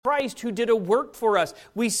Christ who did a work for us.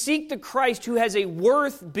 We seek the Christ who has a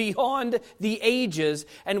worth beyond the ages,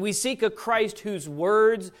 and we seek a Christ whose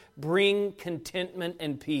words bring contentment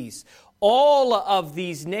and peace. All of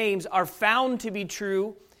these names are found to be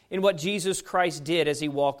true in what Jesus Christ did as He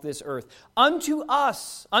walked this earth. Unto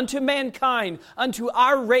us, unto mankind, unto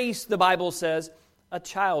our race, the Bible says, a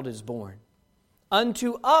child is born.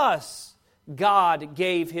 Unto us, God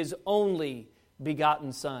gave His only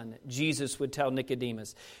begotten Son, Jesus would tell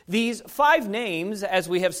Nicodemus. These 5 names, as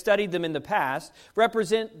we have studied them in the past,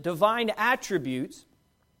 represent divine attributes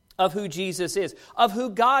of who Jesus is, of who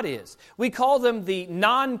God is. We call them the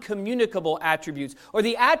non-communicable attributes, or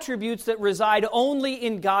the attributes that reside only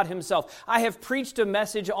in God Himself. I have preached a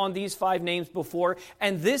message on these 5 names before,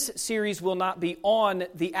 and this series will not be on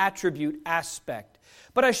the attribute aspect.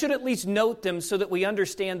 But I should at least note them so that we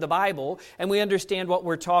understand the Bible and we understand what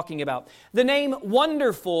we're talking about. The name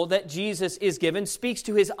Wonderful that Jesus is given speaks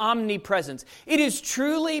to His omnipresence. It is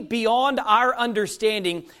truly beyond our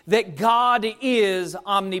understanding that God is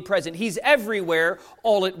omnipresent. He's everywhere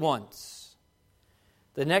all at once.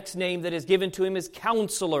 The next name that is given to Him is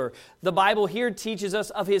Counselor. The Bible here teaches us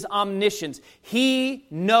of His omniscience. He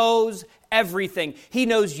knows everything. He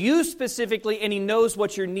knows you specifically, and He knows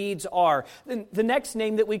what your needs are. The next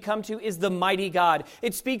name that we come to is the Mighty God.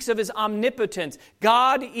 It speaks of His omnipotence.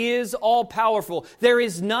 God is all-powerful. There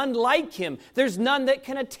is none like Him. There's none that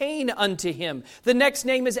can attain unto Him. The next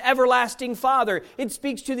name is Everlasting Father. It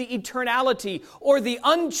speaks to the eternality or the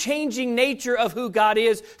unchanging nature of who God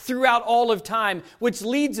is throughout all of time, which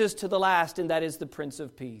leads us to the last, and that is the Prince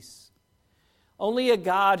of Peace. Only a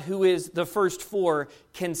God who is the first 4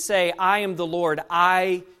 can say, I am the Lord,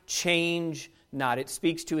 I change not. It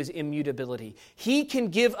speaks to His immutability. He can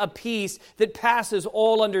give a peace that passes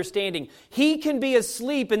all understanding. He can be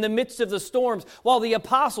asleep in the midst of the storms while the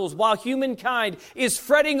apostles, while humankind is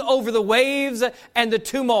fretting over the waves and the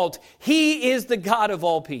tumult. He is the God of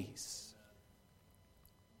all peace.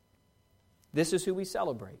 This is who we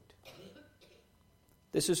celebrate.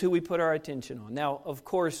 This is who we put our attention on. Now, of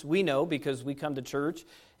course, we know because we come to church,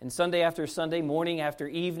 and Sunday after Sunday, morning after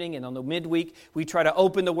evening, and on the midweek, we try to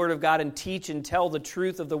open the Word of God and teach and tell the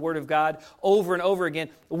truth of the Word of God over and over again.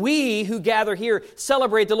 We who gather here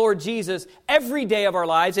celebrate the Lord Jesus every day of our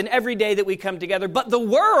lives and every day that we come together. But the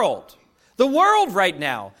world right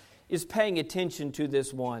now is paying attention to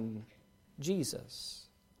this one, Jesus.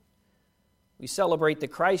 We celebrate the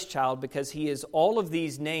Christ child because He is all of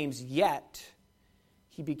these names, yet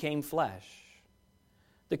He became flesh.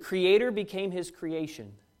 The Creator became His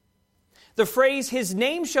creation. The phrase, His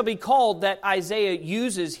name shall be called, that Isaiah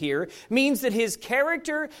uses here, means that His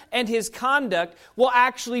character and His conduct will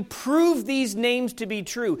actually prove these names to be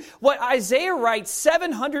true. What Isaiah writes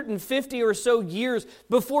 750 or so years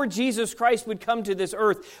before Jesus Christ would come to this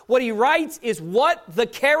earth, what he writes is what the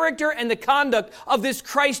character and the conduct of this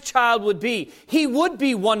Christ child would be. He would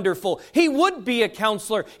be wonderful. He would be a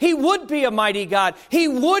counselor. He would be a mighty God. He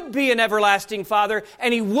would be an everlasting Father.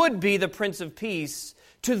 And He would be the Prince of Peace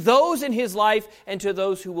to those in His life and to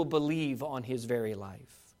those who will believe on His very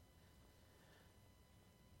life.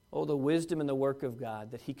 Oh, the wisdom and the work of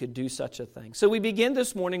God that He could do such a thing. So we begin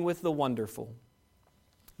this morning with the wonderful.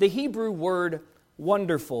 The Hebrew word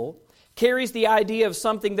wonderful carries the idea of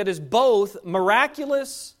something that is both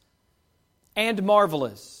miraculous and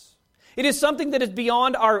marvelous. It is something that is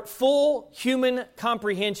beyond our full human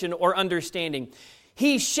comprehension or understanding.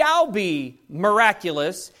 He shall be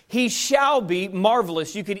miraculous. He shall be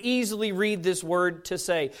marvelous. You could easily read this word to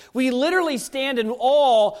say. We literally stand in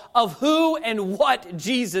awe of who and what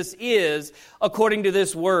Jesus is according to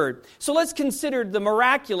this word. So let's consider the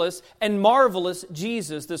miraculous and marvelous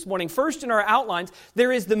Jesus this morning. First in our outlines,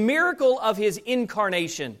 there is the miracle of His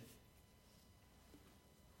incarnation.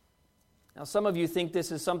 Now some of you think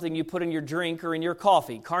this is something you put in your drink or in your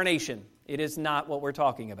coffee. Carnation. It is not what we're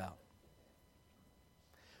talking about.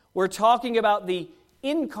 We're talking about the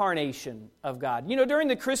incarnation of God. You know, during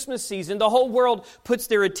the Christmas season, the whole world puts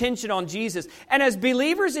their attention on Jesus. And as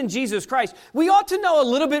believers in Jesus Christ, we ought to know a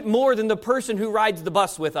little bit more than the person who rides the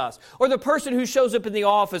bus with us, or the person who shows up in the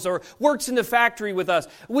office, or works in the factory with us.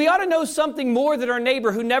 We ought to know something more than our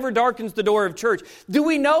neighbor who never darkens the door of church. Do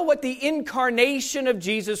we know what the incarnation of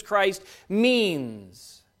Jesus Christ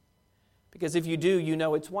means? Because if you do, you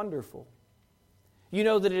know it's wonderful. You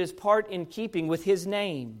know that it is part in keeping with His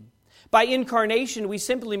name. By incarnation, we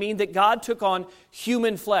simply mean that God took on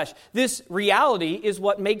human flesh. This reality is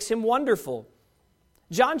what makes Him wonderful.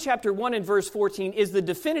 John chapter 1 and verse 14 is the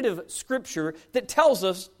definitive scripture that tells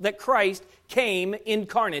us that Christ came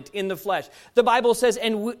incarnate in the flesh. The Bible says,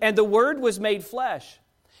 and the Word was made flesh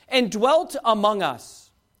and dwelt among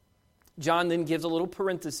us. John then gives a little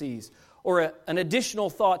parenthesis or an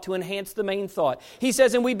additional thought to enhance the main thought. He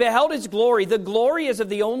says, and we beheld His glory. The glory is of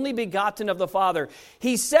the only begotten of the Father.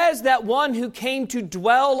 He says that one who came to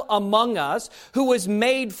dwell among us, who was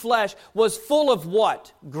made flesh, was full of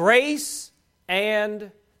what? Grace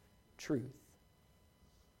and truth.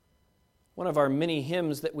 One of our many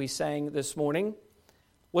hymns that we sang this morning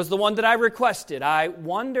was the one that I requested. I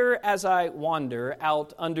wonder as I wander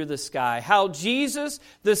out under the sky, how Jesus,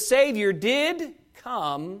 the Savior, did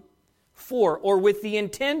come for, or with the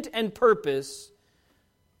intent and purpose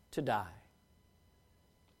to die.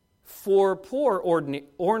 For poor,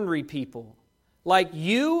 ornery people, like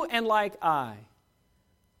you and like I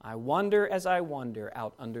wonder as I wander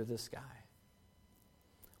out under the sky.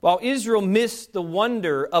 While Israel missed the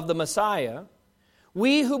wonder of the Messiah,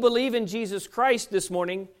 we who believe in Jesus Christ this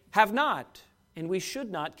morning have not, and we should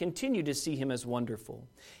not continue to see Him as wonderful.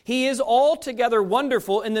 He is altogether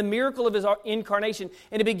wonderful in the miracle of His incarnation,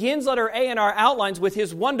 and it begins, letter A in our outlines, with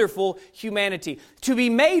His wonderful humanity. To be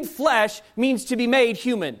made flesh means to be made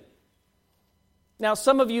human. Now,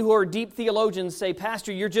 some of you who are deep theologians say,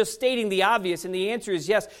 Pastor, you're just stating the obvious, and the answer is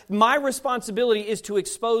yes. My responsibility is to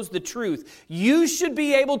expose the truth. You should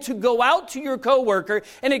be able to go out to your coworker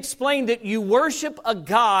and explain that you worship a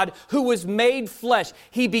God who was made flesh.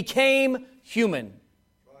 He became human.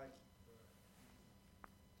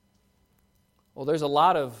 Well, there's a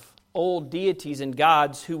lot of old deities and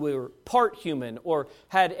gods who were part human or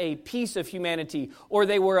had a piece of humanity, or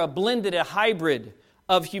they were a hybrid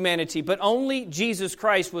of humanity, but only Jesus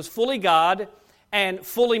Christ was fully God and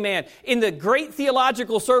fully man. In the great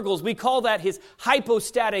theological circles, we call that His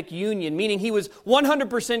hypostatic union, meaning He was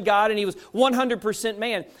 100% God and He was 100%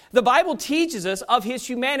 man. The Bible teaches us of His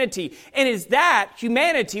humanity, and it is that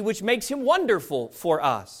humanity which makes Him wonderful for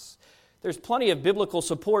us. There's plenty of biblical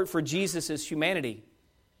support for Jesus' humanity.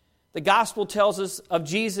 The gospel tells us of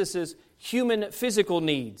Jesus' human physical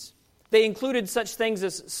needs. They included such things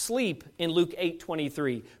as sleep in Luke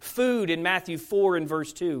 8:23, food in Matthew 4 and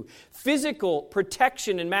verse 2, physical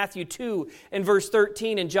protection in Matthew 2 and verse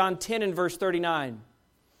 13, and John 10 and verse 39.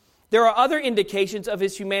 There are other indications of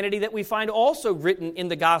His humanity that we find also written in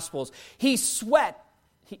the Gospels. He sweat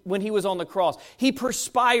when He was on the cross. He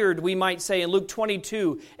perspired, we might say, in Luke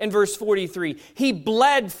 22 and verse 43. He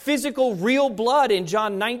bled physical, real blood in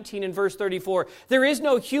John 19 and verse 34. There is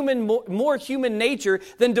no more human nature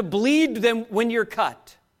than to bleed them when you're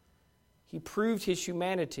cut. He proved His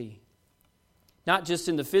humanity, not just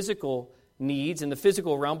in the physical needs, in the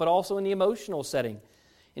physical realm, but also in the emotional setting.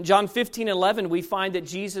 In John 15:11, we find that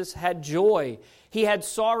Jesus had joy. He had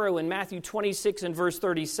sorrow in Matthew 26 and verse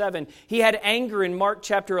 37. He had anger in Mark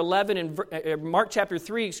chapter 11 and Mark chapter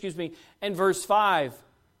 3, and verse 5.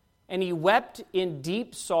 And He wept in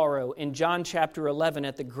deep sorrow in John chapter 11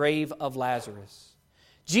 at the grave of Lazarus.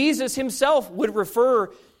 Jesus Himself would refer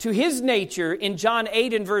to His nature in John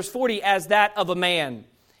 8 and verse 40 as that of a man.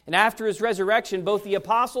 And after His resurrection, both the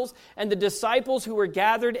apostles and the disciples who were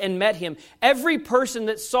gathered and met Him, every person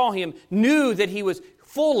that saw Him knew that He was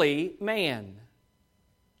fully man.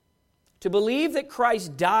 To believe that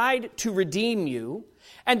Christ died to redeem you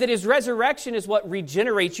and that His resurrection is what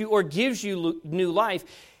regenerates you or gives you new life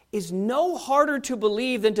is no harder to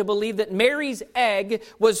believe than to believe that Mary's egg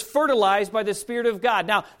was fertilized by the Spirit of God.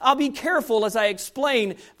 Now, I'll be careful as I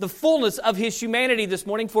explain the fullness of His humanity this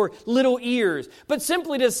morning for little ears, but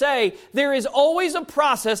simply to say there is always a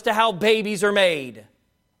process to how babies are made.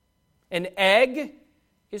 An egg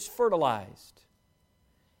is fertilized,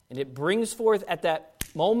 and it brings forth at that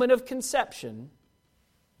moment of conception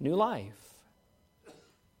new life.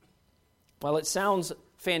 While it sounds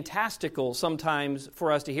fantastical sometimes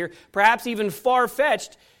for us to hear, perhaps even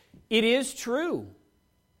far-fetched, it is true.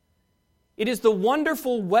 It is the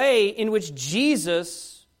wonderful way in which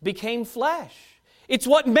Jesus became flesh. It's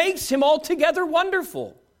what makes Him altogether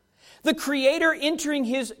wonderful. The Creator entering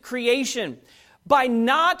His creation by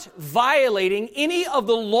not violating any of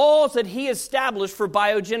the laws that He established for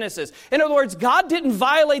biogenesis. In other words, God didn't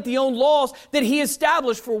violate the own laws that He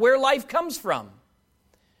established for where life comes from.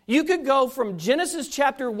 You could go from Genesis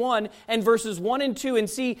chapter 1 and verses 1 and 2 and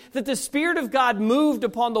see that the Spirit of God moved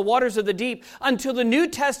upon the waters of the deep until the New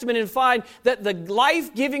Testament and find that the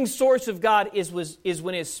life-giving source of God is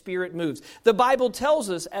when His Spirit moves. The Bible tells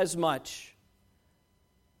us as much.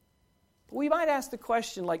 But we might ask the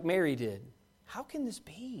question like Mary did, how can this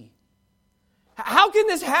be? How can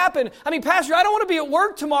this happen? I mean, Pastor, I don't want to be at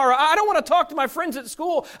work tomorrow. I don't want to talk to my friends at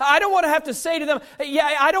school. I don't want to have to say to them,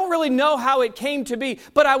 yeah, I don't really know how it came to be,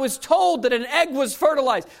 but I was told that an egg was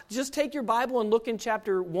fertilized. Just take your Bible and look in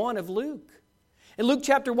chapter 1 of Luke. In Luke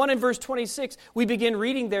chapter 1 and verse 26, we begin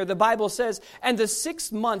reading there. The Bible says, "And the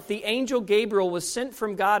 6th month the angel Gabriel was sent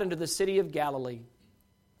from God into the city of Galilee,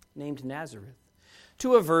 named Nazareth,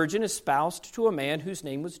 to a virgin espoused to a man whose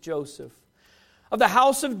name was Joseph, of the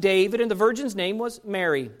house of David, and the virgin's name was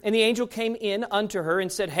Mary. And the angel came in unto her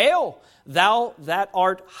and said, Hail, thou that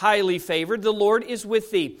art highly favored, the Lord is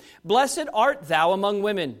with thee. Blessed art thou among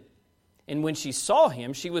women. And when she saw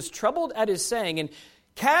him, she was troubled at his saying, and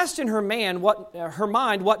cast in her mind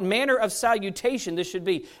what manner of salutation this should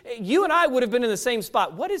be." You and I would have been in the same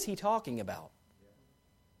spot. What is he talking about?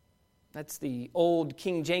 That's the old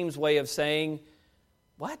King James way of saying,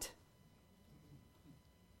 what?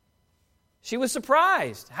 She was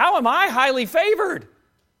surprised. How am I highly favored?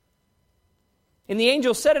 And the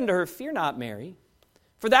angel said unto her, Fear not, Mary,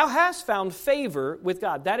 for thou hast found favor with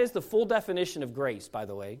God. That is the full definition of grace, by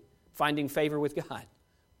the way, finding favor with God.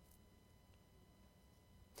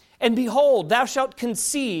 And behold, thou shalt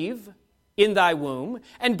conceive in thy womb,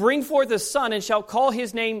 and bring forth a son, and shalt call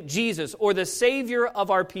his name Jesus, or the Savior of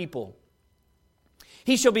our people.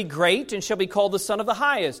 He shall be great, and shall be called the Son of the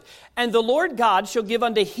Highest. And the Lord God shall give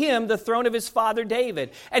unto him the throne of his father David.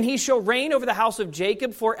 And he shall reign over the house of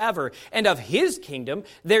Jacob forever. And of his kingdom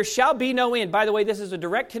there shall be no end. By the way, this is a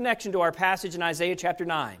direct connection to our passage in Isaiah chapter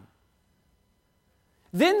 9.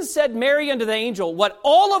 Then said Mary unto the angel, what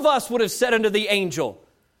all of us would have said unto the angel,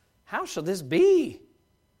 How shall this be?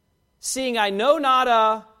 Seeing I know not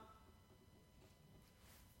a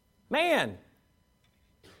man.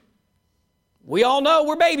 We all know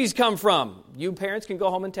where babies come from. You parents can go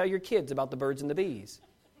home and tell your kids about the birds and the bees.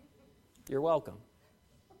 You're welcome.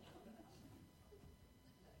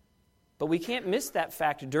 But we can't miss that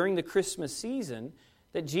fact during the Christmas season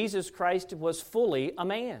that Jesus Christ was fully a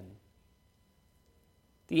man.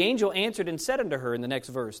 The angel answered and said unto her in the next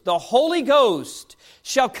verse, The Holy Ghost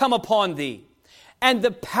shall come upon thee, and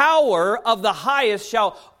the power of the highest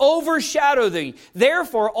shall overshadow thee.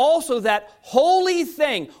 Therefore also that holy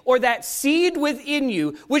thing, or that seed within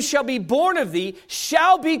you, which shall be born of thee,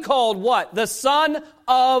 shall be called what? The Son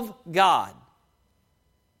of God.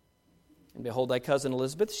 And behold, thy cousin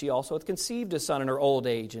Elizabeth, she also hath conceived a son in her old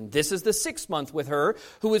age. And this is the 6th month with her,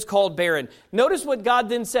 who is called barren. Notice what God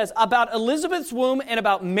then says about Elizabeth's womb and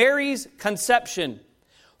about Mary's conception.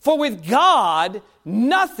 For with God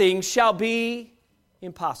nothing shall be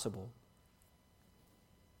impossible.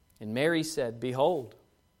 And Mary said, Behold,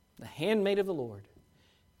 the handmaid of the Lord,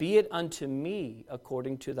 be it unto me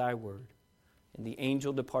according to thy word. And the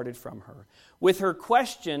angel departed from her. With her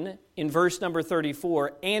question in verse number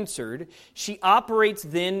 34 answered, she operates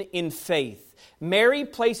then in faith. Mary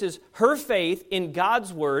places her faith in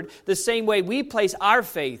God's word the same way we place our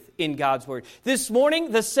faith in God's word. This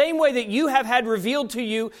morning, the same way that you have had revealed to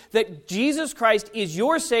you that Jesus Christ is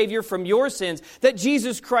your Savior from your sins, that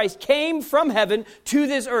Jesus Christ came from heaven to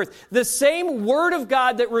this earth. The same word of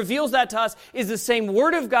God that reveals that to us is the same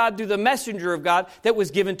word of God through the messenger of God that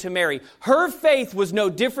was given to Mary. Her faith was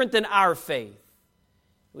no different than our faith.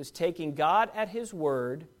 It was taking God at His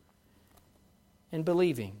word and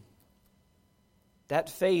believing. That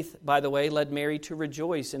faith, by the way, led Mary to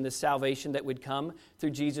rejoice in the salvation that would come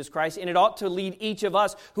through Jesus Christ. And it ought to lead each of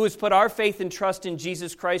us who has put our faith and trust in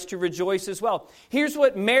Jesus Christ to rejoice as well. Here's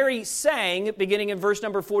what Mary sang, beginning in verse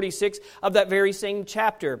number 46 of that very same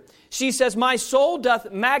chapter. She says, My soul doth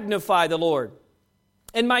magnify the Lord,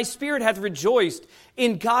 and my spirit hath rejoiced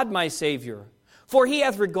in God my Savior. For He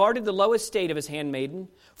hath regarded the low estate of His handmaiden.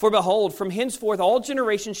 For behold, from henceforth all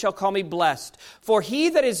generations shall call me blessed. For He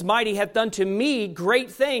that is mighty hath done to me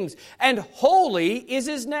great things, and holy is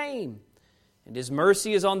His name. And His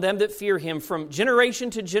mercy is on them that fear Him from generation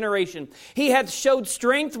to generation. He hath showed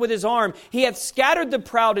strength with His arm. He hath scattered the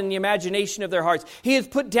proud in the imagination of their hearts. He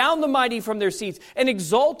hath put down the mighty from their seats, and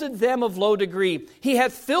exalted them of low degree. He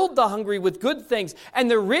hath filled the hungry with good things, and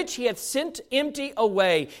the rich He hath sent empty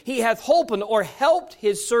away. He hath holpen or helped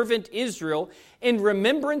His servant Israel, in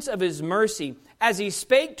remembrance of His mercy, as He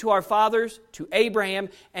spake to our fathers, to Abraham,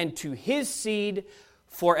 and to his seed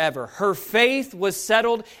forever. Her faith was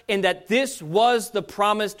settled in that this was the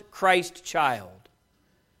promised Christ child.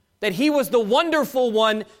 That He was the wonderful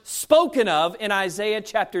one spoken of in Isaiah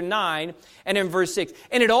chapter 9 and in verse 6.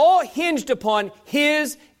 And it all hinged upon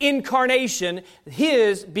His incarnation,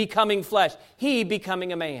 His becoming flesh, He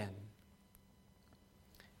becoming a man.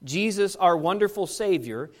 Jesus, our wonderful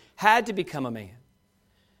Savior, had to become a man.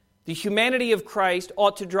 The humanity of Christ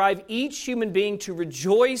ought to drive each human being to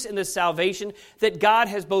rejoice in the salvation that God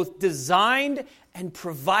has both designed and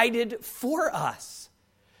provided for us.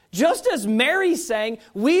 Just as Mary sang,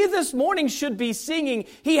 we this morning should be singing,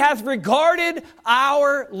 He hath regarded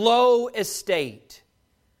our low estate.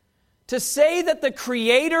 To say that the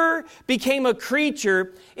Creator became a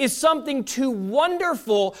creature is something too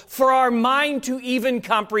wonderful for our mind to even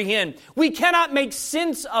comprehend. We cannot make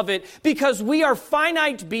sense of it because we are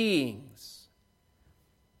finite beings.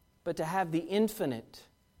 But to have the infinite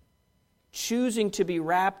choosing to be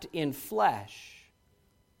wrapped in flesh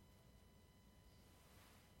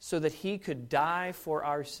so that He could die for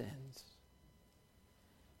our sins.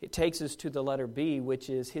 It takes us to the letter B, which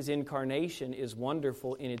is His incarnation is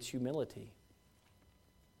wonderful in its humility.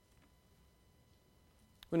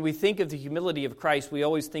 When we think of the humility of Christ, we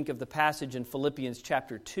always think of the passage in Philippians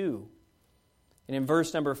chapter 2. And in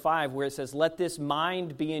verse number 5, where it says, let this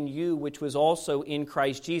mind be in you, which was also in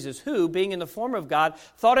Christ Jesus, who, being in the form of God,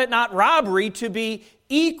 thought it not robbery to be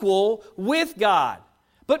equal with God,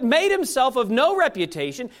 but made Himself of no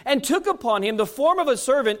reputation, and took upon Him the form of a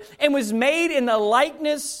servant, and was made in the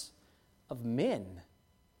likeness of men.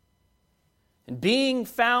 And being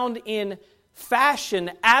found in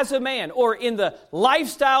fashion as a man, or in the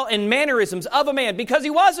lifestyle and mannerisms of a man, because He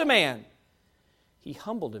was a man, He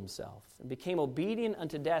humbled Himself and became obedient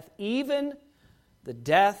unto death, even the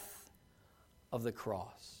death of the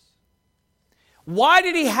cross. Why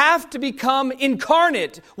did He have to become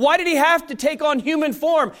incarnate? Why did He have to take on human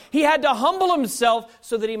form? He had to humble Himself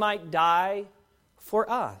so that He might die for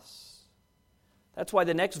us. That's why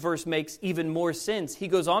the next verse makes even more sense. He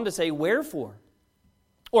goes on to say, wherefore?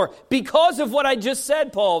 Or, because of what I just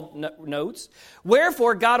said, Paul notes,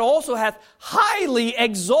 wherefore God also hath highly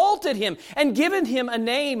exalted Him and given Him a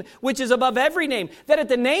name which is above every name, that at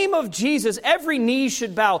the name of Jesus every knee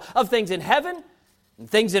should bow, of things in heaven and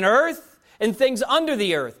things in earth and things under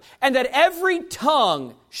the earth, and that every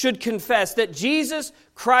tongue should confess that Jesus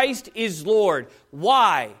Christ is Lord.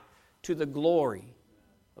 Why? To the glory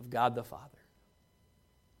of God the Father.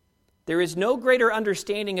 There is no greater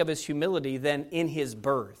understanding of His humility than in His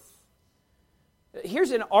birth. Here's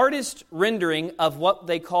an artist rendering of what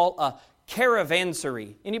they call a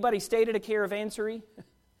caravansary. Anybody stayed at a caravansary?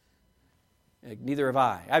 Neither have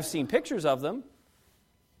I. I've seen pictures of them.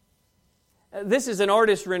 This is an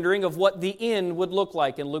artist rendering of what the inn would look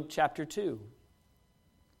like in Luke chapter 2.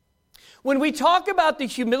 When we talk about the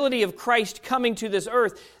humility of Christ coming to this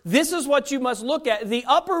earth, this is what you must look at. The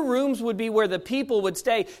upper rooms would be where the people would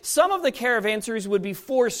stay. Some of the caravansaries would be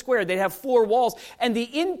 4 square. They'd have 4 walls. And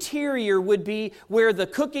the interior would be where the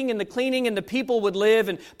cooking and the cleaning and the people would live.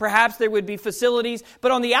 And perhaps there would be facilities.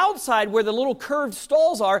 But on the outside, where the little curved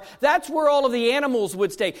stalls are, that's where all of the animals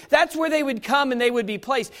would stay. That's where they would come and they would be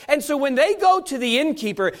placed. And so when they go to the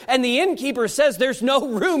innkeeper, and the innkeeper says there's no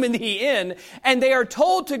room in the inn, and they are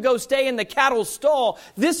told to go stay in the cattle stall,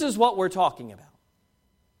 this is what we're talking about.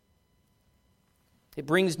 It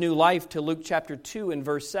brings new life to Luke chapter 2 and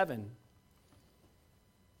verse 7,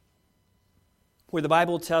 where the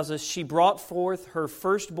Bible tells us she brought forth her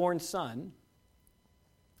firstborn son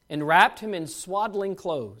and wrapped him in swaddling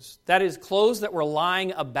clothes. That is, clothes that were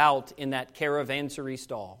lying about in that caravansary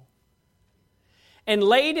stall. And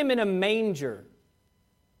laid him in a manger,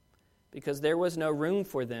 because there was no room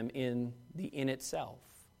for them in the inn itself.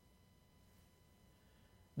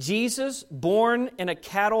 Jesus, born in a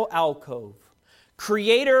cattle alcove,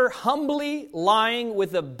 Creator humbly lying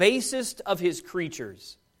with the basest of His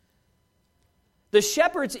creatures. The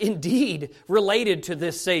shepherds indeed related to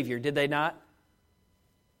this Savior, did they not?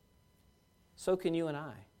 So can you and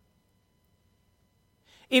I.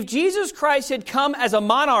 If Jesus Christ had come as a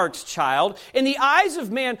monarch's child, in the eyes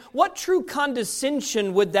of man, what true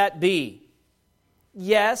condescension would that be?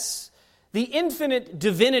 Yes, the infinite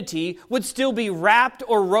divinity would still be wrapped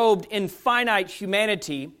or robed in finite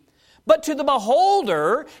humanity. But to the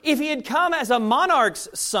beholder, if He had come as a monarch's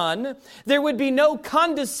son, there would be no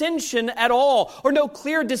condescension at all, or no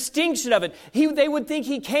clear distinction of it. They would think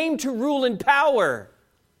He came to rule in power.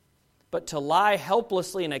 But to lie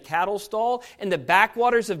helplessly in a cattle stall in the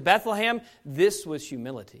backwaters of Bethlehem, this was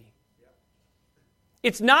humility.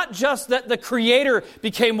 It's not just that the Creator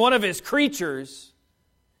became one of His creatures.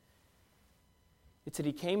 It's that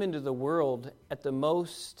He came into the world at the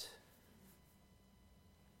most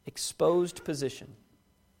exposed position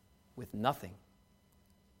with nothing.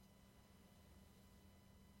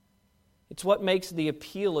 It's what makes the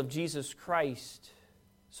appeal of Jesus Christ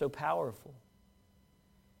so powerful.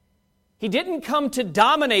 He didn't come to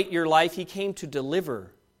dominate your life, He came to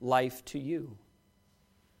deliver life to you.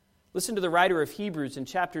 Listen to the writer of Hebrews in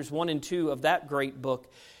chapters 1 and 2 of that great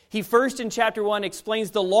book. He first in chapter 1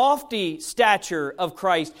 explains the lofty stature of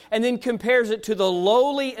Christ and then compares it to the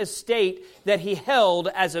lowly estate that He held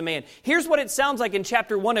as a man. Here's what it sounds like in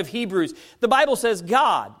chapter 1 of Hebrews. The Bible says,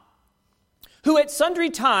 God, who at sundry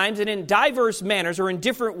times and in diverse manners or in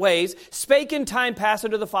different ways spake in time past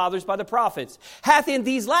unto the fathers by the prophets, hath in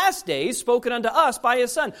these last days spoken unto us by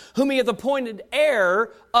His Son, whom He hath appointed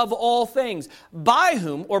heir of all things, by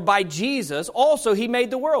whom, or by Jesus, also He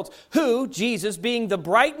made the worlds, who, Jesus, being the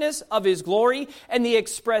brightness of His glory and the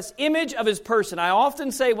express image of His person. I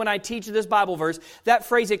often say when I teach this Bible verse, that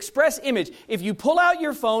phrase, express image. If you pull out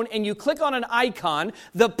your phone and you click on an icon,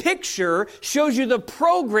 the picture shows you the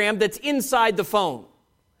program that's inside the phone.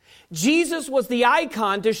 Jesus was the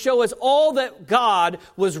icon to show us all that God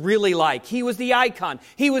was really like. He was the icon.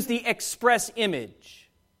 He was the express image.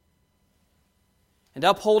 And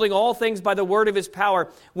upholding all things by the word of His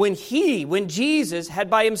power, when Jesus had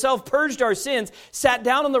by Himself purged our sins, sat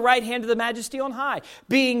down on the right hand of the Majesty on high,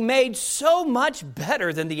 being made so much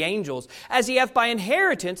better than the angels, as He hath by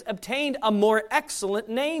inheritance obtained a more excellent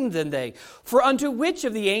name than they. For unto which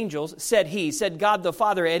of the angels said God the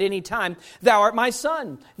Father at any time, Thou art my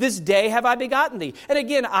Son, this day have I begotten thee. And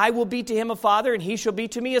again, I will be to him a father, and he shall be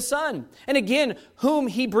to me a son. And again, whom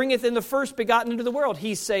He bringeth in the first begotten into the world,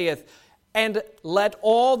 He saith, and let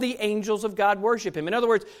all the angels of God worship Him. In other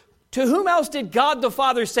words, to whom else did God the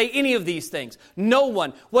Father say any of these things? No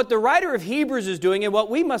one. What the writer of Hebrews is doing, and what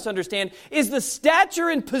we must understand, is the stature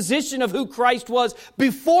and position of who Christ was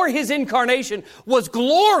before His incarnation was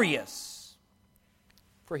glorious.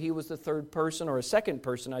 For He was the third person, or a second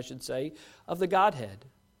person, I should say, of the Godhead.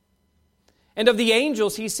 And of the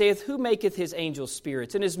angels He saith, Who maketh His angels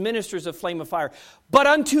spirits, and His ministers a flame of fire? But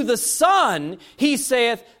unto the Son He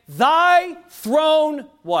saith, Thy throne,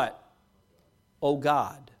 what? O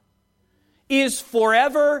God, is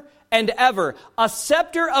forever and ever. A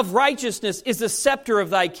scepter of righteousness is the scepter of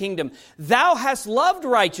Thy kingdom. Thou hast loved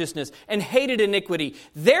righteousness and hated iniquity.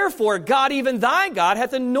 Therefore, God, even Thy God,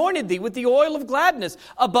 hath anointed Thee with the oil of gladness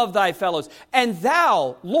above Thy fellows. And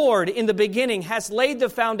Thou, Lord, in the beginning hast laid the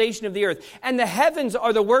foundation of the earth, and the heavens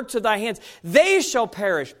are the works of Thy hands. They shall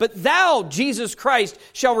perish, but Thou, Jesus Christ,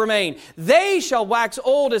 shall remain. They shall wax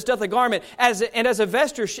old as doth a garment, and as a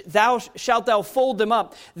vesture shalt Thou fold them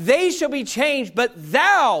up. They shall be changed, but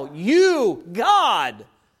Thou, You, God,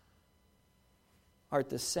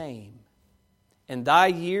 art the same, and Thy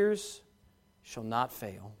years shall not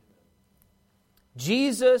fail.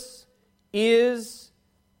 Jesus is,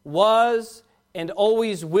 was, and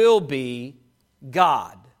always will be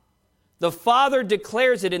God. The Father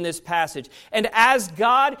declares it in this passage. And as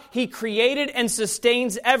God, He created and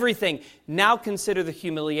sustains everything. Now consider the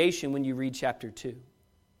humiliation when you read chapter 2.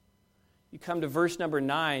 You come to verse number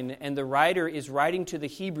 9, and the writer is writing to the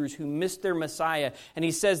Hebrews who missed their Messiah, and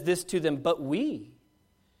he says this to them, But we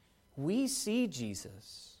see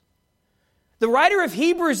Jesus. The writer of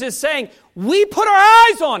Hebrews is saying, we put our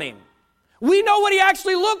eyes on Him. We know what He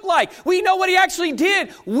actually looked like. We know what He actually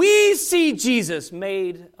did. We see Jesus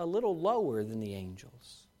made a little lower than the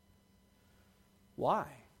angels. Why?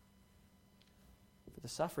 For the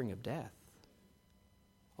suffering of death.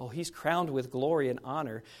 Oh, He's crowned with glory and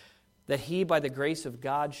honor, that He, by the grace of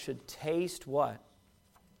God, should taste what?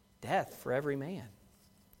 Death for every man.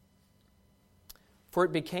 For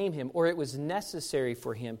it became Him, or it was necessary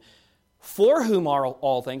for Him, for whom are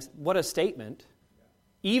all things. What a statement.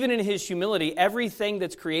 Even in His humility, everything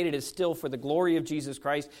that's created is still for the glory of Jesus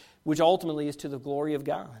Christ, which ultimately is to the glory of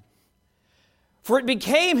God. For it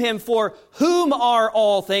became Him, for whom are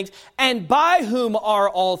all things, and by whom are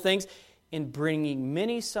all things, in bringing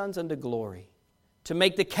many sons unto glory, to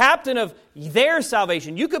make the captain of their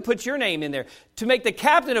salvation. You could put your name in there. To make the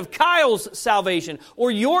captain of Kyle's salvation,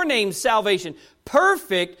 or your name's salvation,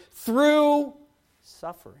 perfect through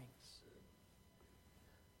sufferings.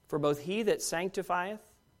 For both He that sanctifieth,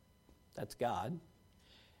 that's God,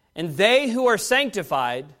 and they who are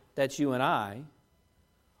sanctified, that's you and I,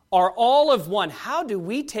 are all of one. How do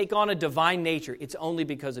we take on a divine nature? It's only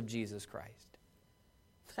because of Jesus Christ.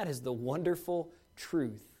 That is the wonderful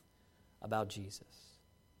truth about Jesus.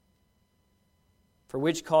 For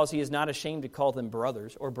which cause He is not ashamed to call them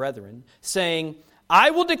brothers or brethren, saying,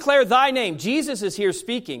 I will declare Thy name. Jesus is here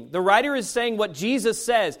speaking. The writer is saying what Jesus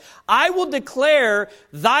says. I will declare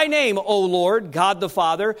Thy name, O Lord, God the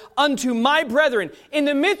Father, unto my brethren. In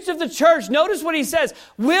the midst of the church, notice what He says,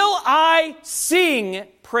 will I sing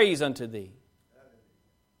praise unto Thee.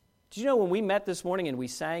 Do you know when we met this morning and we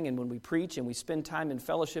sang and when we preach and we spend time in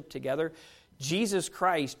fellowship together, Jesus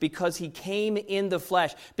Christ, because He came in the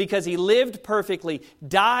flesh, because He lived perfectly,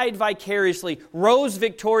 died vicariously, rose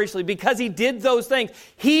victoriously, because He did those things,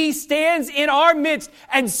 He stands in our midst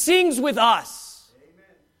and sings with us.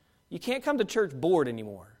 Amen. You can't come to church bored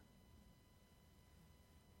anymore.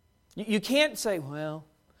 You can't say, well,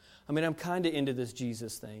 I'm kind of into this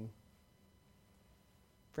Jesus thing.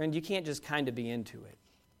 Friend, you can't just kind of be into it.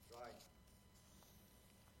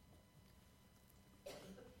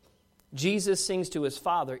 Jesus sings to His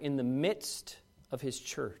Father in the midst of His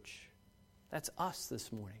church. That's us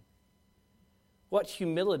this morning. What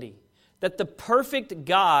humility that the perfect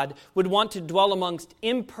God would want to dwell amongst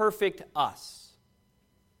imperfect us.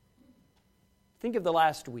 Think of the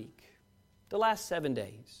last week, the last 7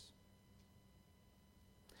 days.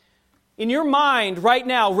 In your mind right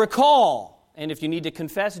now, recall, and if you need to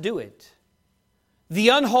confess, do it, the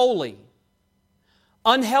unholy,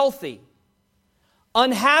 unhealthy,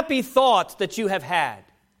 unhappy thoughts that you have had.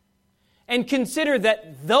 And consider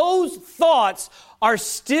that those thoughts are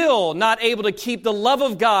still not able to keep the love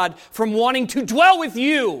of God from wanting to dwell with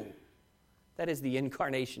you. That is the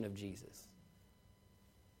incarnation of Jesus.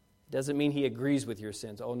 It doesn't mean He agrees with your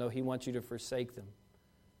sins. Oh no, He wants you to forsake them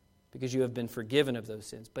because you have been forgiven of those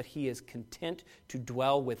sins. But He is content to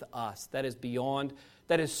dwell with us. That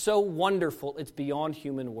is so wonderful, it's beyond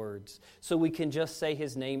human words. So we can just say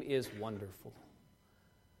His name is wonderful.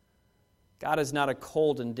 God is not a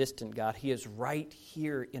cold and distant God. He is right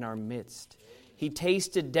here in our midst. He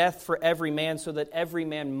tasted death for every man so that every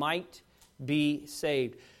man might be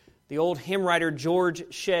saved. The old hymn writer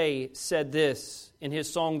George Shea said this in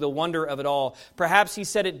his song, The Wonder of It All. Perhaps he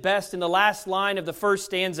said it best in the last line of the first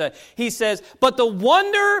stanza. He says, "But the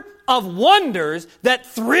wonder of wonders that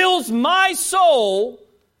thrills my soul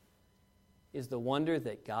is the wonder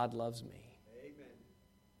that God loves me." Amen.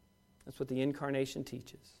 That's what the incarnation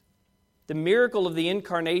teaches. The miracle of the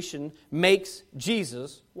incarnation makes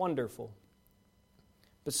Jesus wonderful.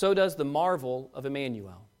 But so does the marvel of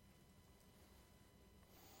Emmanuel.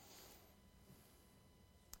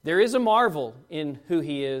 There is a marvel in who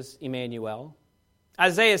He is, Emmanuel.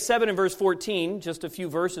 Isaiah 7 and verse 14, just a few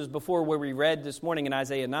verses before where we read this morning in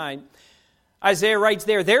Isaiah 9, Isaiah writes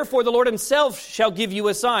there, "Therefore the Lord Himself shall give you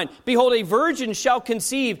a sign. Behold, a virgin shall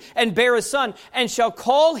conceive and bear a son, and shall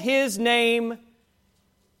call His name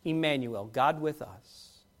Emmanuel," God with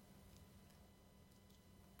us.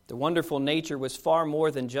 The wonderful nature was far more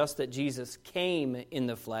than just that Jesus came in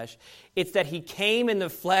the flesh. It's that He came in the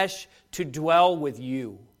flesh to dwell with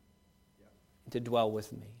you, to dwell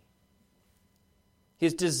with me.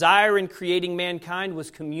 His desire in creating mankind was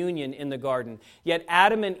communion in the garden. Yet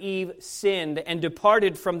Adam and Eve sinned and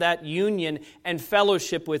departed from that union and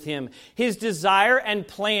fellowship with Him. His desire and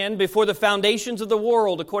plan before the foundations of the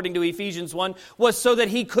world, according to Ephesians 1, was so that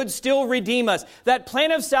He could still redeem us. That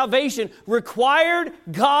plan of salvation required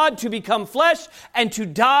God to become flesh and to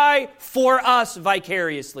die for us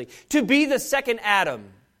vicariously, to be the second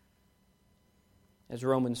Adam, as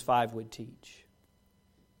Romans 5 would teach.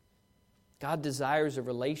 God desires a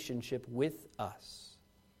relationship with us.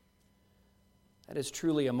 That is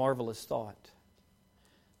truly a marvelous thought.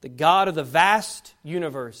 The God of the vast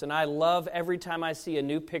universe, and I love every time I see a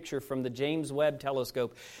new picture from the James Webb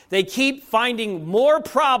Telescope. They keep finding more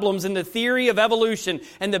problems in the theory of evolution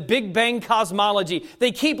and the Big Bang cosmology.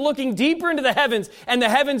 They keep looking deeper into the heavens, and the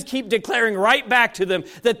heavens keep declaring right back to them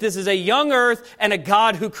that this is a young earth and a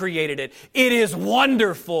God who created it. It is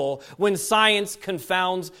wonderful when science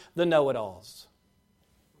confounds the know-it-alls.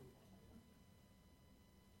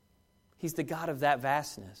 He's the God of that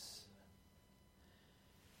vastness.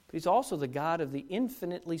 But He's also the God of the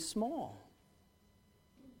infinitely small.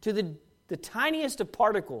 To the tiniest of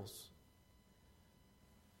particles.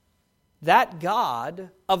 That God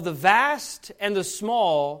of the vast and the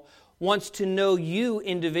small wants to know you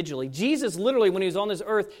individually. Jesus literally, when He was on this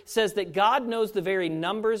earth, says that God knows the very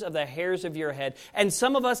numbers of the hairs of your head. And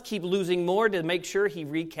some of us keep losing more to make sure He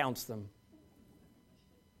recounts them.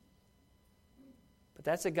 But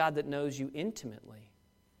that's a God that knows you intimately.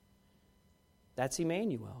 That's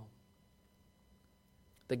Emmanuel.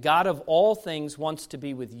 The God of all things wants to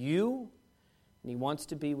be with you, and He wants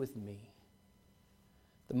to be with me.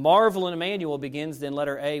 The marvel in Emmanuel begins then,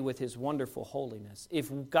 letter A, with His wonderful holiness. If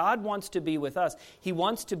God wants to be with us, He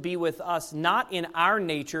wants to be with us not in our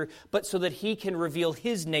nature, but so that He can reveal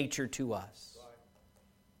His nature to us.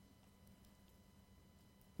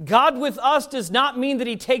 God with us does not mean that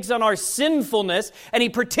He takes on our sinfulness and He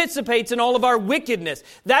participates in all of our wickedness.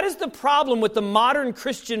 That is the problem with the modern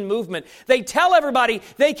Christian movement. They tell everybody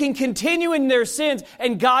they can continue in their sins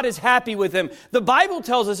and God is happy with them. The Bible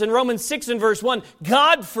tells us in Romans 6 and verse 1,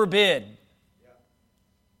 God forbid.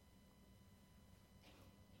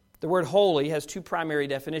 The word holy has two primary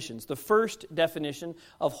definitions. The first definition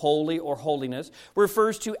of holy or holiness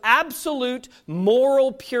refers to absolute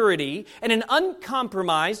moral purity and an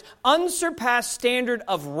uncompromised, unsurpassed standard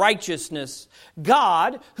of righteousness.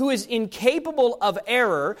 God, who is incapable of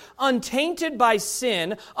error, untainted by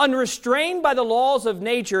sin, unrestrained by the laws of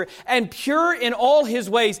nature, and pure in all His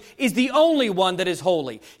ways, is the only one that is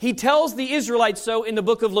holy. He tells the Israelites so in the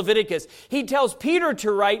book of Leviticus. He tells Peter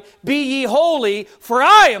to write, "Be ye holy, for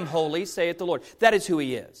I am holy, saith the Lord." That is who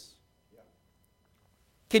He is.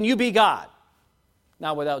 Can you be God?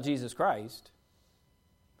 Not without Jesus Christ.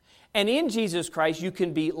 And in Jesus Christ, you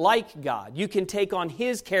can be like God. You can take on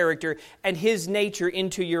His character and His nature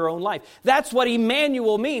into your own life. That's what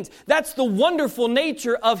Emmanuel means. That's the wonderful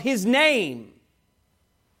nature of His name.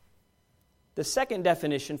 The second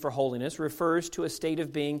definition for holiness refers to a state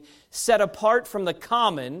of being set apart from the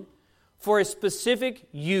common for a specific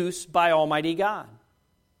use by Almighty God.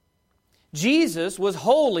 Jesus was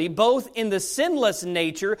holy both in the sinless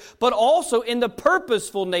nature, but also in the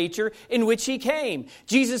purposeful nature in which He came.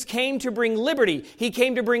 Jesus came to bring liberty. He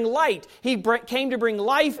came to bring light. He came to bring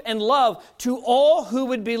life and love to all who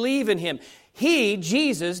would believe in Him. He,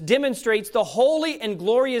 Jesus, demonstrates the holy and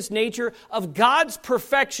glorious nature of God's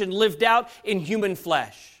perfection lived out in human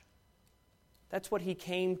flesh. That's what He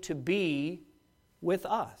came to be with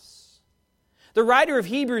us. The writer of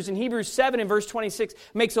Hebrews in Hebrews 7 and verse 26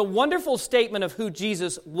 makes a wonderful statement of who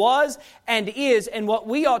Jesus was and is and what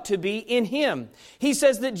we ought to be in Him. He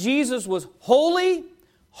says that Jesus was holy,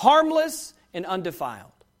 harmless, and undefiled.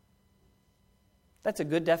 That's a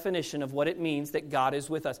good definition of what it means that God is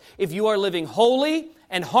with us. If you are living holy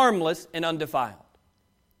and harmless and undefiled.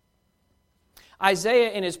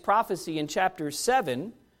 Isaiah in his prophecy in chapter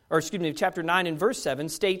 9 and verse 7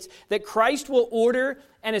 states that Christ will order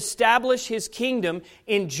and establish His kingdom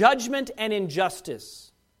in judgment and in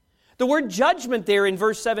justice. The word judgment there in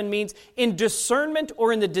verse 7 means in discernment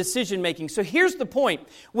or in the decision making. So here's the point.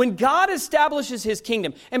 When God establishes His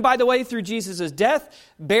kingdom, and by the way, through Jesus' death,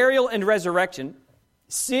 burial, and resurrection,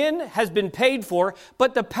 sin has been paid for,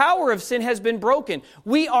 but the power of sin has been broken.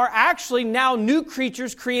 We are actually now new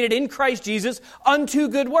creatures created in Christ Jesus unto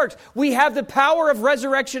good works. We have the power of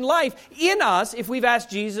resurrection life in us if we've asked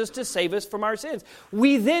Jesus to save us from our sins.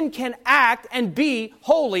 We then can act and be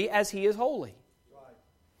holy as He is holy.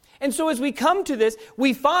 And so as we come to this,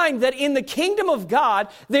 we find that in the kingdom of God,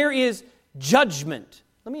 there is judgment.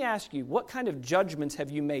 Let me ask you, what kind of judgments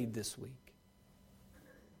have you made this week?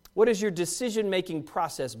 What has your decision-making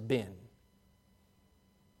process been?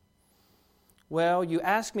 Well, you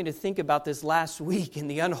asked me to think about this last week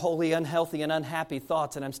and the unholy, unhealthy, and unhappy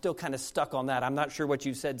thoughts, and I'm still kind of stuck on that. I'm not sure what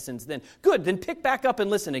you've said since then. Good, then pick back up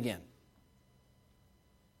and listen again.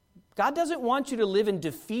 God doesn't want you to live in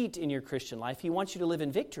defeat in your Christian life. He wants you to live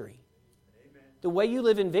in victory. Amen. The way you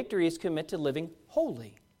live in victory is commit to living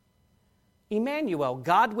holy. Emmanuel,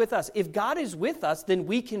 God with us. If God is with us, then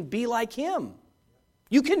we can be like Him.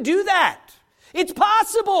 You can do that. It's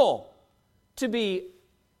possible to be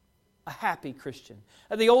a happy Christian.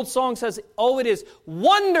 The old song says, "Oh, it is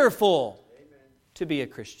wonderful to be a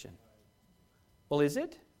Christian." Well, is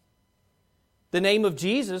it? The name of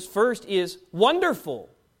Jesus first is wonderful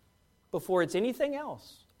before it's anything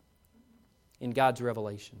else in God's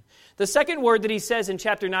revelation. The second word that He says in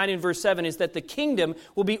chapter 9 and verse 7 is that the kingdom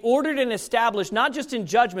will be ordered and established not just in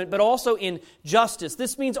judgment, but also in justice.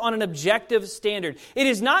 This means on an objective standard. It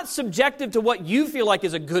is not subjective to what you feel like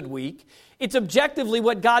is a good week. It's objectively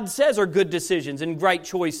what God says are good decisions and right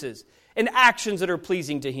choices and actions that are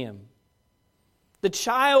pleasing to Him. The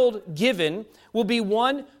child given will be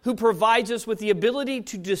one who provides us with the ability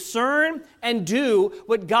to discern and do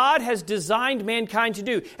what God has designed mankind to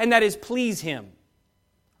do, and that is please Him,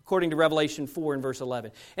 according to Revelation 4 and verse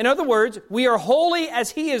 11. In other words, we are holy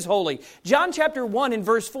as He is holy. John chapter 1 and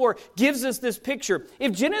verse 4 gives us this picture.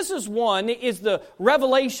 If Genesis 1 is the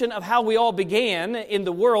revelation of how we all began in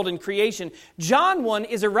the world and creation, John 1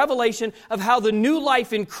 is a revelation of how the new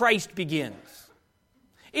life in Christ begins.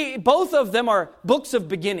 Both of them are books of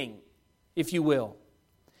beginning, if you will.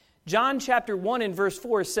 John chapter 1 and verse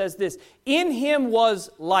 4 says this, "In Him was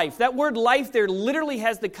life." That word life there literally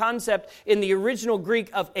has the concept in the original Greek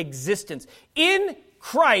of existence. In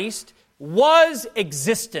Christ was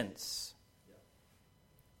existence.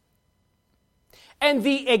 And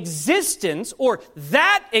the existence, or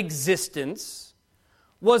that existence,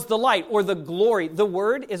 was the light or the glory. The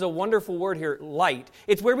word is a wonderful word here, light.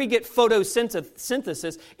 It's where we get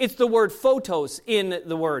photosynthesis. It's the word photos in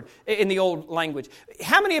the old language.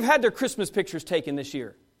 How many have had their Christmas pictures taken this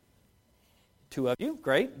year? 2 of you,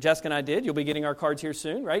 great. Jessica and I did. You'll be getting our cards here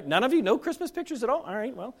soon, right? None of you? No Christmas pictures at all? All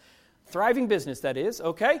right, well, Thriving business, that is,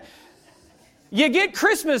 okay? You get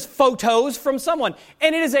Christmas photos from someone,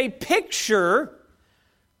 and it is a picture,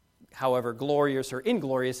 however glorious or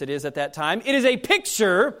inglorious it is at that time, it is a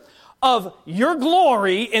picture of your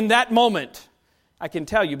glory in that moment. I can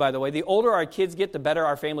tell you, by the way, the older our kids get, the better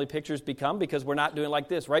our family pictures become, because we're not doing like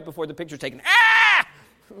this right before the picture's taken. Ah!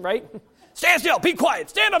 Right? Stand still, be quiet,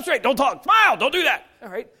 stand up straight, don't talk, smile, don't do that. All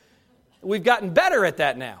right? We've gotten better at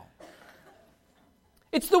that now.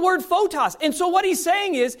 It's the word photos. And so what he's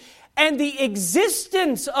saying is, and the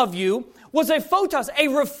existence of you was a photos, a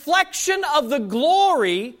reflection of the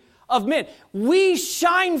glory of men. We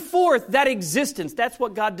shine forth that existence. That's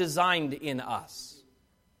what God designed in us.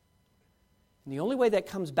 And the only way that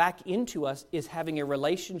comes back into us is having a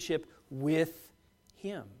relationship with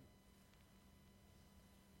Him.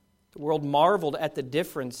 The world marveled at the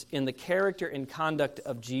difference in the character and conduct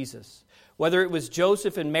of Jesus. Whether it was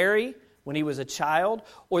Joseph and Mary when he was a child,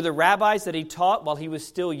 or the rabbis that he taught while he was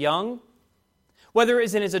still young. Whether it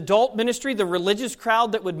was in his adult ministry, the religious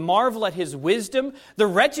crowd that would marvel at his wisdom, the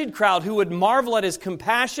wretched crowd who would marvel at his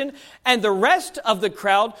compassion, and the rest of the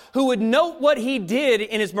crowd who would note what he did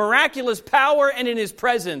in his miraculous power and in his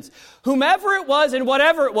presence. Whomever it was and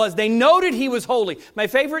whatever it was, they noted he was holy. My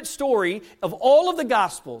favorite story of all of the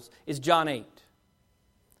Gospels is John 8.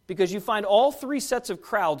 Because you find all three sets of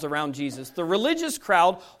crowds around Jesus. The religious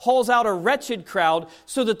crowd hauls out a wretched crowd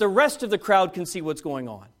so that the rest of the crowd can see what's going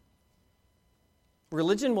on.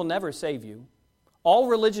 Religion will never save you. All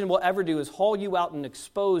religion will ever do is haul you out and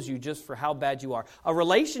expose you just for how bad you are. A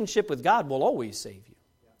relationship with God will always save you.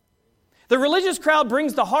 The religious crowd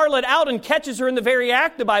brings the harlot out and catches her in the very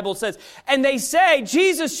act, the Bible says. And they say,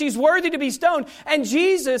 Jesus, she's worthy to be stoned. And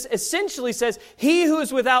Jesus essentially says, he who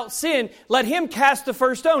is without sin, let him cast the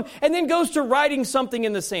first stone. And then goes to writing something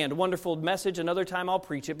in the sand. A wonderful message. Another time I'll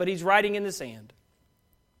preach it. But he's writing in the sand.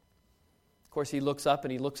 Of course, he looks up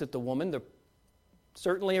and he looks at the woman.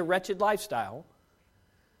 Certainly a wretched lifestyle.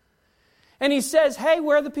 And he says, hey,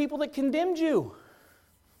 where are the people that condemned you?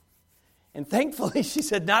 And thankfully, she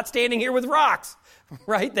said, not standing here with rocks,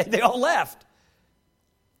 right? They all left.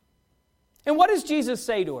 And what does Jesus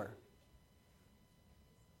say to her?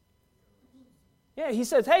 Yeah, he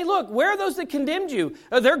says, hey, look, where are those that condemned you?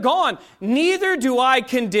 They're gone. Neither do I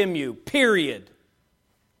condemn you, period.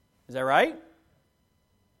 Is that right?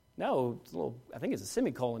 No, it's I think it's a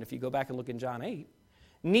semicolon if you go back and look in John 8.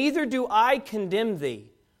 Neither do I condemn thee.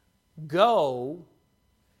 Go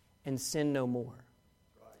and sin no more.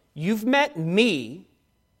 You've met me.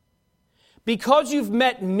 Because you've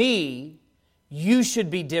met me, you should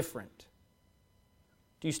be different.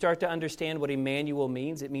 Do you start to understand what Emmanuel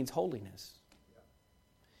means? It means holiness.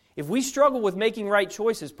 If we struggle with making right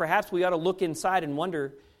choices, perhaps we ought to look inside and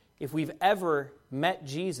wonder if we've ever met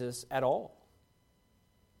Jesus at all.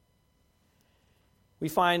 We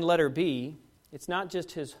find letter B, it's not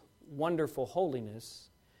just His wonderful holiness,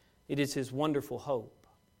 it is His wonderful hope.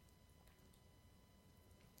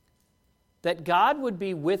 That God would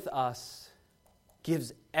be with us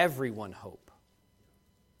gives everyone hope.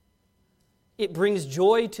 It brings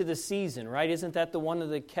joy to the season, right? Isn't that one of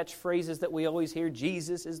the catchphrases that we always hear?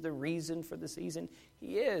 Jesus is the reason for the season.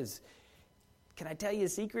 He is. Can I tell you a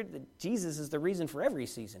secret? That Jesus is the reason for every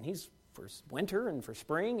season. He's for winter and for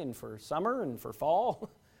spring and for summer and for fall,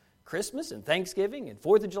 Christmas and Thanksgiving and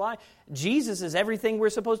 4th of July. Jesus is everything we're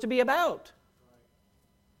supposed to be about.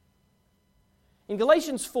 In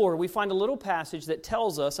Galatians 4, we find a little passage that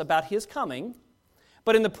tells us about His coming,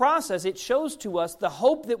 but in the process, it shows to us the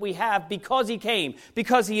hope that we have because He came,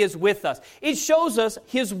 because He is with us. It shows us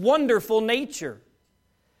His wonderful nature.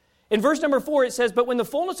 In verse number 4, it says, but when the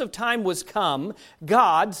fullness of time was come,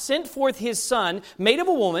 God sent forth His Son, made of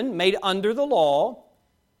a woman, made under the law.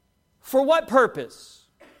 For what purpose?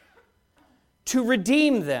 To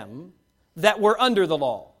redeem them that were under the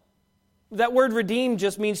law. That word redeem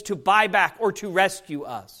just means to buy back or to rescue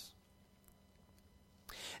us.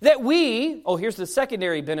 That we, here's the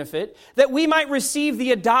secondary benefit, that we might receive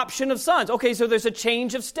the adoption of sons. Okay, so there's a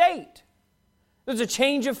change of state. There's a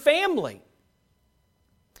change of family.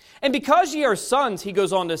 And because ye are sons, he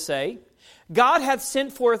goes on to say, God hath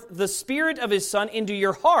sent forth the Spirit of His Son into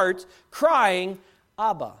your hearts, crying,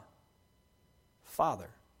 Abba, Father.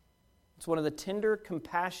 It's one of the tender,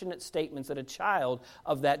 compassionate statements that a child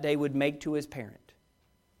of that day would make to his parent.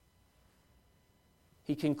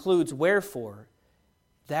 He concludes, wherefore,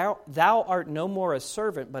 thou art no more a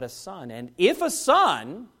servant, but a son. And if a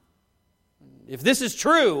son, if this is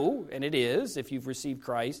true, and it is, if you've received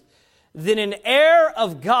Christ, then an heir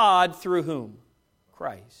of God through whom?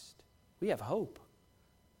 Christ. We have hope.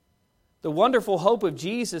 The wonderful hope of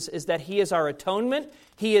Jesus is that He is our atonement,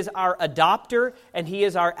 He is our adopter, and He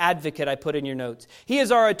is our advocate, I put in your notes. He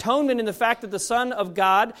is our atonement in the fact that the Son of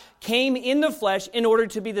God came in the flesh in order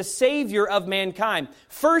to be the Savior of mankind.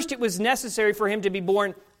 First, it was necessary for Him to be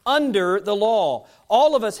born under the law.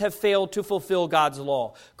 All of us have failed to fulfill God's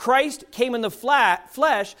law. Christ came in the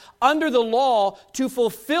flesh under the law to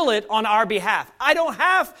fulfill it on our behalf. I don't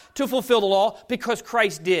have to fulfill the law because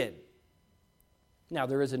Christ did. Now,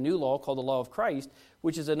 there is a new law called the law of Christ,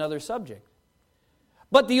 which is another subject.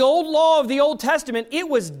 But the old law of the Old Testament, it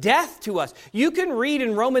was death to us. You can read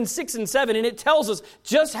in Romans 6 and 7, and it tells us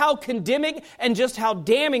just how condemning and just how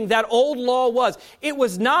damning that old law was. It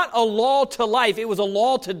was not a law to life, it was a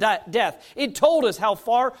law to death. It told us how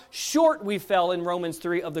far short we fell in Romans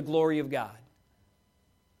 3 of the glory of God.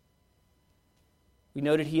 We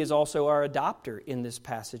noted He is also our adopter in this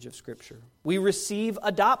passage of Scripture. We receive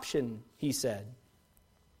adoption, He said.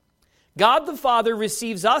 God the Father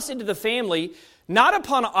receives us into the family not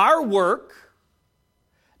upon our work,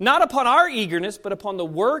 not upon our eagerness, but upon the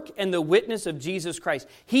work and the witness of Jesus Christ.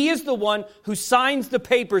 He is the one who signs the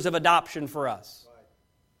papers of adoption for us.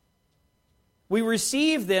 We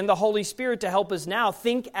receive then the Holy Spirit to help us now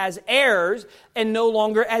think as heirs and no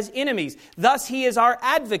longer as enemies. Thus, He is our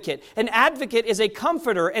advocate. An advocate is a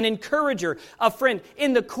comforter, an encourager, a friend.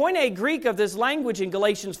 In the Koine Greek of this language in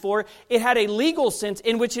Galatians 4, it had a legal sense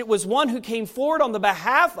in which it was one who came forward on the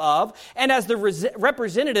behalf of and as the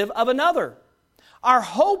representative of another. Our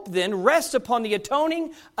hope then rests upon the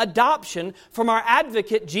atoning adoption from our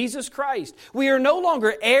advocate, Jesus Christ. We are no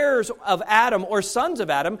longer heirs of Adam or sons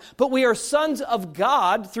of Adam, but we are sons of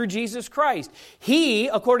God through Jesus Christ. He,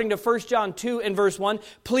 according to 1 John 2 and verse 1,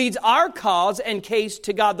 pleads our cause and case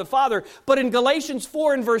to God the Father. But in Galatians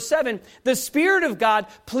 4 and verse 7, the Spirit of God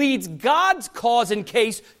pleads God's cause and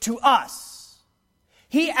case to us.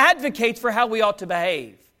 He advocates for how we ought to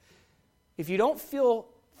behave. If you don't feel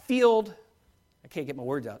filled, I can't get my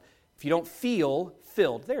words out. If you don't feel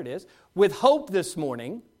filled, there it is, with hope this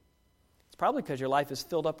morning, it's probably because your life is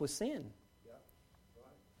filled up with sin.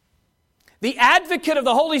 The advocate of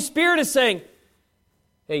the Holy Spirit is saying,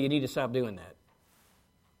 hey, you need to stop doing that.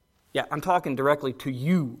 Yeah, I'm talking directly to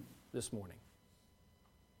you this morning.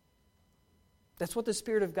 That's what the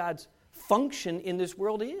Spirit of God's function in this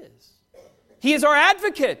world is. He is our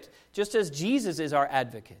advocate, just as Jesus is our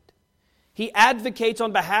advocate. He advocates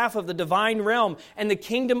on behalf of the divine realm and the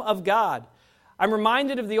kingdom of God. I'm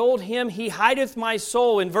reminded of the old hymn, He hideth my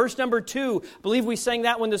soul. In verse number 2, I believe we sang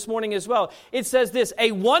that one this morning as well. It says this,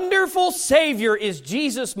 a wonderful Savior is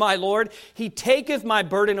Jesus my Lord. He taketh my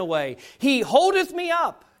burden away. He holdeth me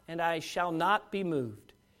up, and I shall not be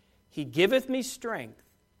moved. He giveth me strength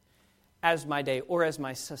as my day, or as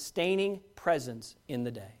my sustaining presence in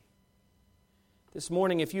the day. This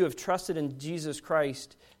morning, if you have trusted in Jesus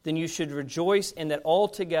Christ, then you should rejoice in that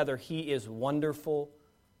altogether He is wonderful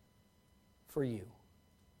for you.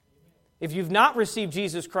 If you've not received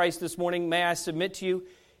Jesus Christ this morning, may I submit to you,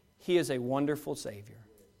 He is a wonderful Savior,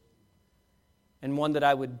 and one that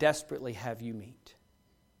I would desperately have you meet.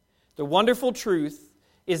 The wonderful truth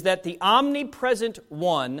is that the omnipresent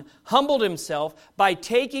One humbled Himself by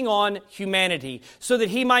taking on humanity so that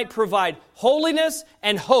He might provide holiness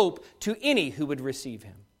and hope to any who would receive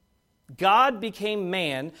Him. God became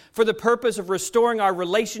man for the purpose of restoring our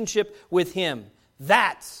relationship with Him.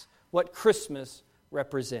 That's what Christmas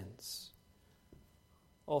represents.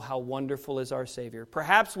 Oh, how wonderful is our Savior.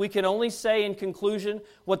 Perhaps we can only say in conclusion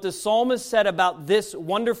what the psalmist said about this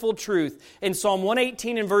wonderful truth in Psalm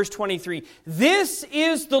 118 and verse 23. This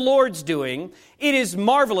is the Lord's doing. It is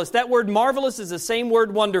marvelous. That word marvelous is the same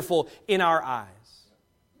word wonderful in our eyes.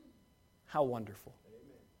 How wonderful.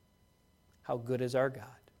 How good is our God.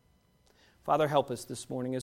 Father, help us this morning as